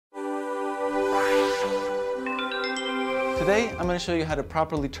Today, I'm going to show you how to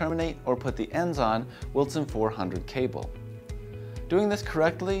properly terminate or put the ends on Wilson400 cable. Doing this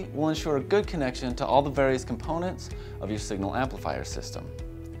correctly will ensure a good connection to all the various components of your signal amplifier system.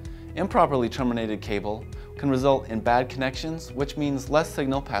 Improperly terminated cable can result in bad connections, which means less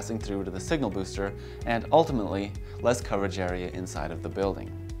signal passing through to the signal booster and ultimately less coverage area inside of the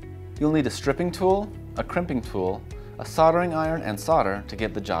building. You'll need a stripping tool, a crimping tool, a soldering iron and solder to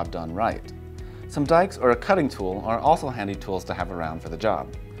get the job done right. Some dikes or a cutting tool are also handy tools to have around for the job.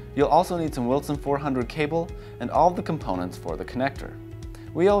 You'll also need some Wilson400 cable and all of the components for the connector.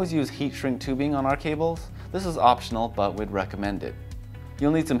 We always use heat shrink tubing on our cables. This is optional, but we'd recommend it.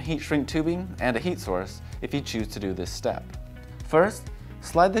 You'll need some heat shrink tubing and a heat source if you choose to do this step. First,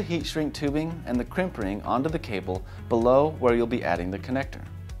 slide the heat shrink tubing and the crimp ring onto the cable below where you'll be adding the connector.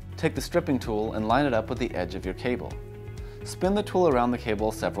 Take the stripping tool and line it up with the edge of your cable. Spin the tool around the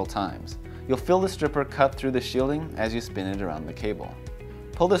cable several times. You'll feel the stripper cut through the shielding as you spin it around the cable.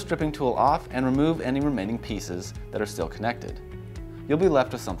 Pull the stripping tool off and remove any remaining pieces that are still connected. You'll be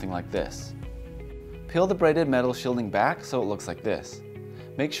left with something like this. Peel the braided metal shielding back so it looks like this.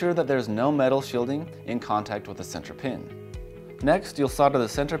 Make sure that there's no metal shielding in contact with the center pin. Next, you'll solder the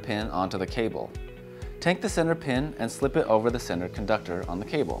center pin onto the cable. Take the center pin and slip it over the center conductor on the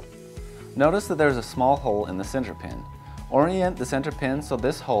cable. Notice that there's a small hole in the center pin. Orient the center pin so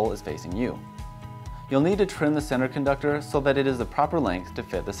this hole is facing you. You'll need to trim the center conductor so that it is the proper length to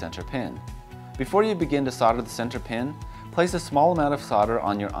fit the center pin. Before you begin to solder the center pin, place a small amount of solder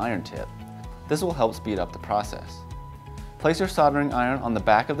on your iron tip. This will help speed up the process. Place your soldering iron on the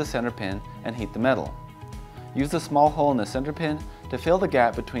back of the center pin and heat the metal. Use the small hole in the center pin to fill the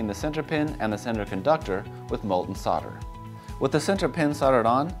gap between the center pin and the center conductor with molten solder. With the center pin soldered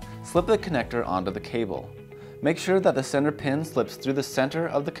on, slip the connector onto the cable. Make sure that the center pin slips through the center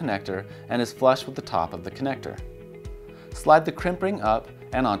of the connector and is flush with the top of the connector. Slide the crimp ring up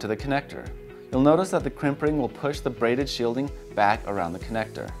and onto the connector. You'll notice that the crimp ring will push the braided shielding back around the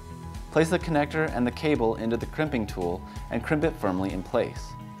connector. Place the connector and the cable into the crimping tool and crimp it firmly in place.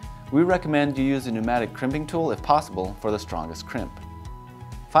 We recommend you use a pneumatic crimping tool if possible for the strongest crimp.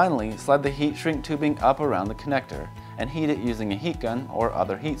 Finally, slide the heat shrink tubing up around the connector and heat it using a heat gun or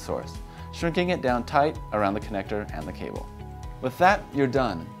other heat source, shrinking it down tight around the connector and the cable. With that, you're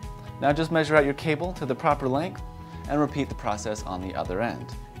done. Now just measure out your cable to the proper length and repeat the process on the other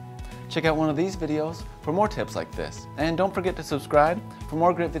end. Check out one of these videos for more tips like this. And don't forget to subscribe for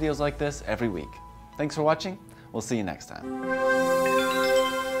more great videos like this every week. Thanks for watching. We'll see you next time.